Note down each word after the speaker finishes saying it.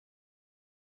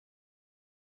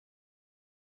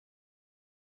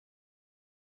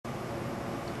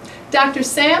Dr.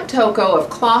 Sam Tocco of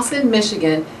Clawson,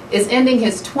 Michigan is ending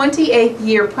his 28th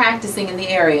year practicing in the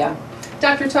area.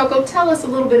 Dr. Tocco, tell us a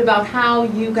little bit about how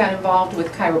you got involved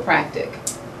with chiropractic.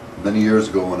 Many years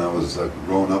ago when I was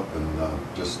growing up and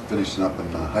just finishing up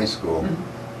in high school,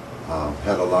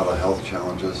 had a lot of health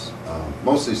challenges,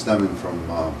 mostly stemming from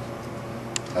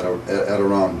at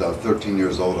around 13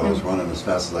 years old. I was running as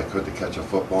fast as I could to catch a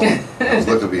football. I was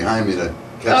looking behind me to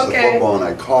catch the football, and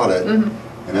I caught it.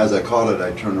 And as I caught it,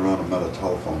 I turned around and met a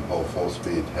telephone pole full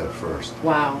speed head first.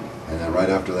 Wow. And then right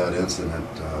after that incident,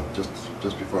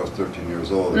 just before I was 13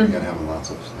 years old, I began having lots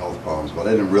of health problems. But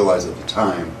I didn't realize at the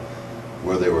time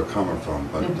where they were coming from.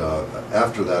 But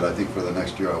after that, I think for the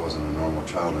next year, I wasn't a normal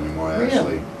child anymore. I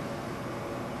actually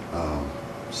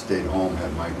stayed home,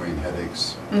 had migraine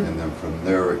headaches, and then from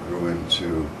there it grew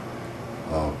into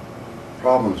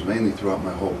problems mainly throughout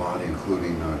my whole body,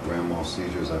 including grand mal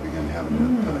seizures. I began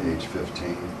having at age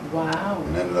 15. Wow.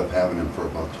 And ended up having them for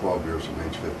about 12 years, from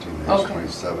age 15 to age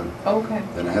 27. Okay.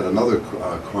 Then I had another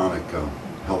chronic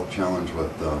health challenge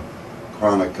with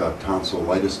chronic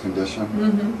tonsillitis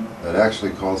condition that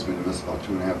actually caused me to miss about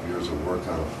 2.5 years of work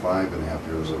out of 5.5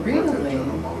 years of work at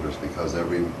General Motors, because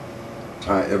every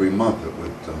month it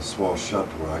would swell shut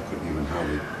to where I couldn't even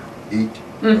hardly eat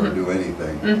or do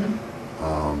anything.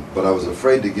 But I was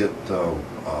afraid to get a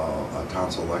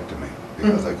tonsillectomy,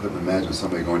 because I couldn't imagine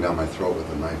somebody going down my throat with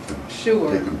a knife and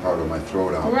taking part of my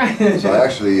throat out. So I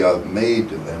actually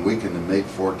made, and we can make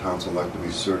 4 tonsillectomy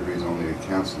surgeries only to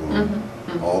cancel them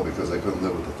all, because I couldn't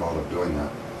live with the thought of doing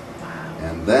that. Wow.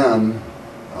 And then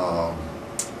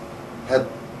had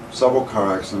several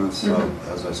car accidents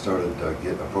as I started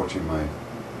approaching my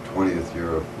 20th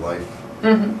year of life.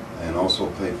 And also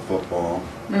played football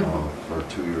for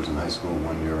 2 years in high school and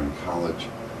 1 year in college.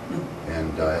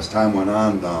 And as time went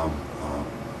on,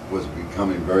 was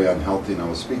becoming very unhealthy. And I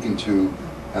was speaking to,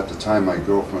 at the time, my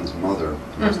girlfriend's mother,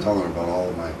 and I was telling her about all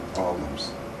of my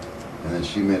problems. And then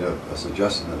she made a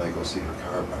suggestion that I go see her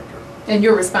chiropractor. And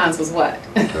your response was what?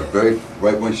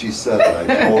 Right when she said it,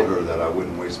 I told her that I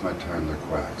wouldn't waste my time in the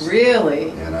quacks.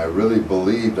 Really? And I really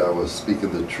believed I was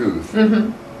speaking the truth.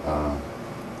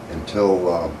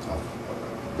 Until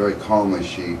very calmly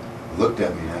she looked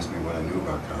at me and asked me what I knew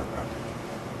about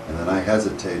chiropractic. And then I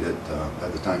hesitated.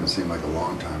 At the time it seemed like a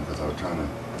long time, because I was trying to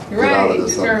get out of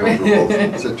this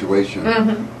uncomfortable situation.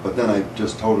 But then I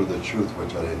just told her the truth,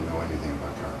 which I didn't know anything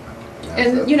about chiropractic.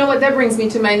 And you know what, that brings me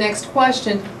to my next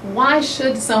question. Why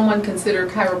should someone consider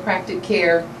chiropractic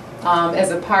care as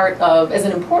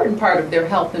an important part of their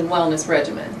health and wellness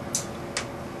regimen?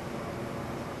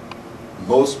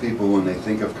 Most people, when they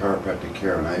think of chiropractic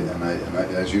care, and I,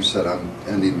 as you said, I'm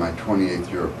ending my 28th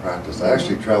year of practice. I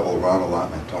actually travel around a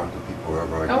lot, and I talk to people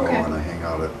wherever I go, and I hang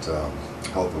out at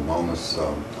health and wellness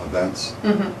events.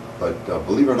 But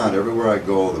believe it or not, everywhere I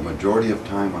go, the majority of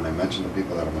time when I mention to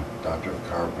people that I'm a doctor of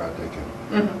chiropractic,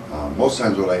 and most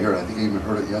times what I hear, and I think I even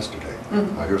heard it yesterday,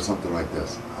 I hear something like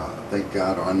this: thank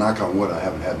God, or knock on wood, I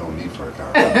haven't had no need for a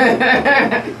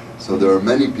chiropractor. So there are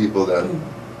many people that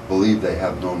believe they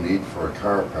have no need for a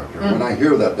chiropractor. When I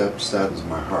hear that, that saddens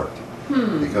my heart,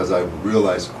 because I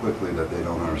realize quickly that they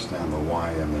don't understand the why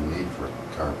and the need for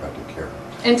chiropractic care.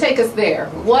 And take us there.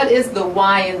 What is the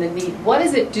why and the need? What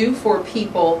does it do for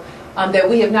people that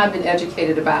we have not been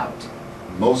educated about?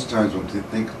 Most times when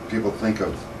people think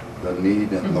of the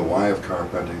need and the why of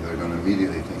chiropractic, they're going to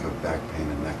immediately think of back pain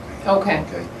and neck pain.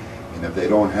 Okay. And if they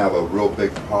don't have a real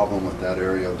big problem with that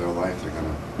area of their life, they're going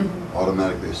to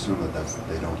automatically assume that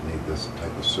they don't need this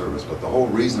type of service. But the whole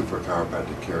reason for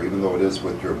chiropractic care, even though it is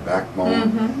with your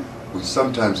backbone, we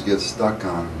sometimes get stuck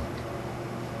on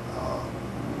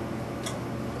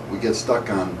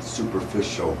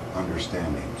superficial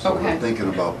understanding. So we're thinking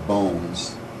about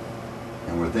bones,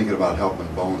 and we're thinking about helping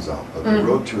bones out. But the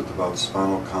real truth about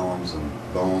spinal columns and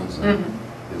bones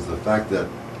is the fact that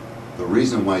the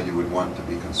reason why you would want to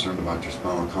be concerned about your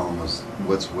spinal column is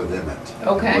what's within it.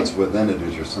 And what's within it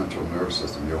is your central nervous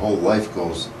system. Your whole life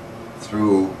goes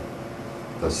through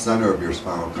the center of your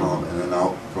spinal column and then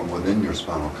out from within your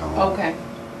spinal column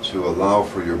to allow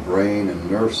for your brain and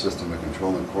nerve system to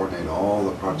control and coordinate all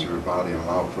the parts of your body and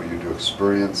allow for you to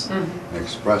experience and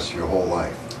express your whole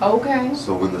life.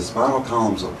 So when the spinal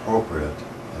column is appropriate,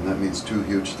 and that means 2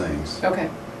 huge things,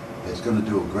 it's going to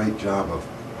do a great job of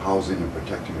housing and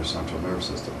protecting your central nervous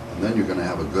system. And then you're going to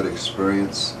have a good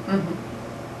experience,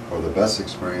 or the best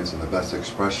experience and the best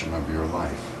expression of your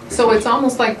life. So it's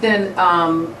almost like then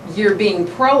you're being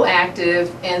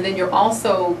proactive, and then you're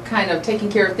also kind of taking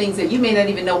care of things that you may not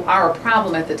even know are a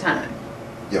problem at the time.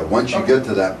 Yeah, once you Okay. get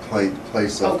to that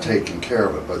place of Okay. taking care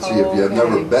of it. But see, if you've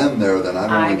never Okay. been there, then I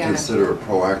don't I even got consider it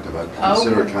proactive. I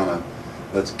consider it Okay. kind of,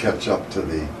 let's catch up to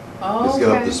the, let's get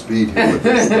up Okay. to speed here with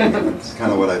this thing. And it's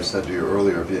kind of what I've said to you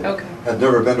earlier. If you Okay. had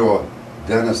never been to a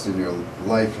dentist in your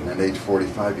life and at age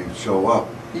 45 you show up,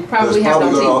 You probably there's have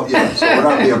no gonna- teeth. yeah, so we're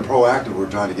not being proactive, we're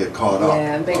trying to get caught up.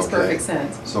 Yeah, it makes okay? perfect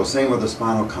sense. So same with the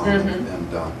spinal column,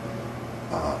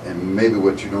 and maybe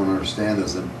what you don't understand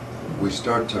is that we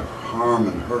start to harm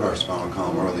and hurt our spinal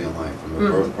column early in life, from the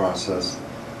birth process,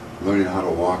 learning how to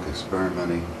walk,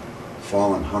 experimenting,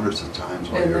 falling hundreds of times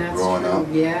while And you're that's growing true. up.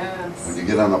 Yes. When you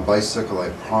get on a bicycle, I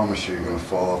promise you, you're going to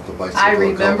fall off the bicycle. I a couple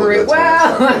remember of it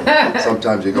times. well.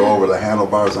 Sometimes you go over the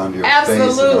handlebars onto your face and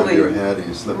onto Absolutely. your head, and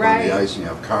you slip on Right. the ice, and you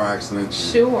have car accidents.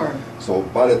 Sure. So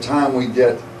by the time we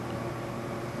get,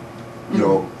 you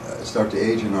know, start to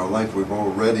age in our life, we've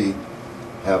already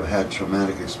have had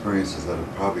traumatic experiences that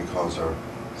have probably caused our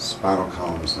spinal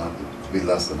columns not to be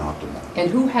less than optimal.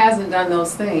 And who hasn't done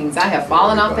those things? I have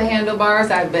fallen off the Everybody. handlebars,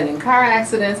 I've been in car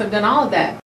accidents, I've done all of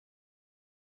that.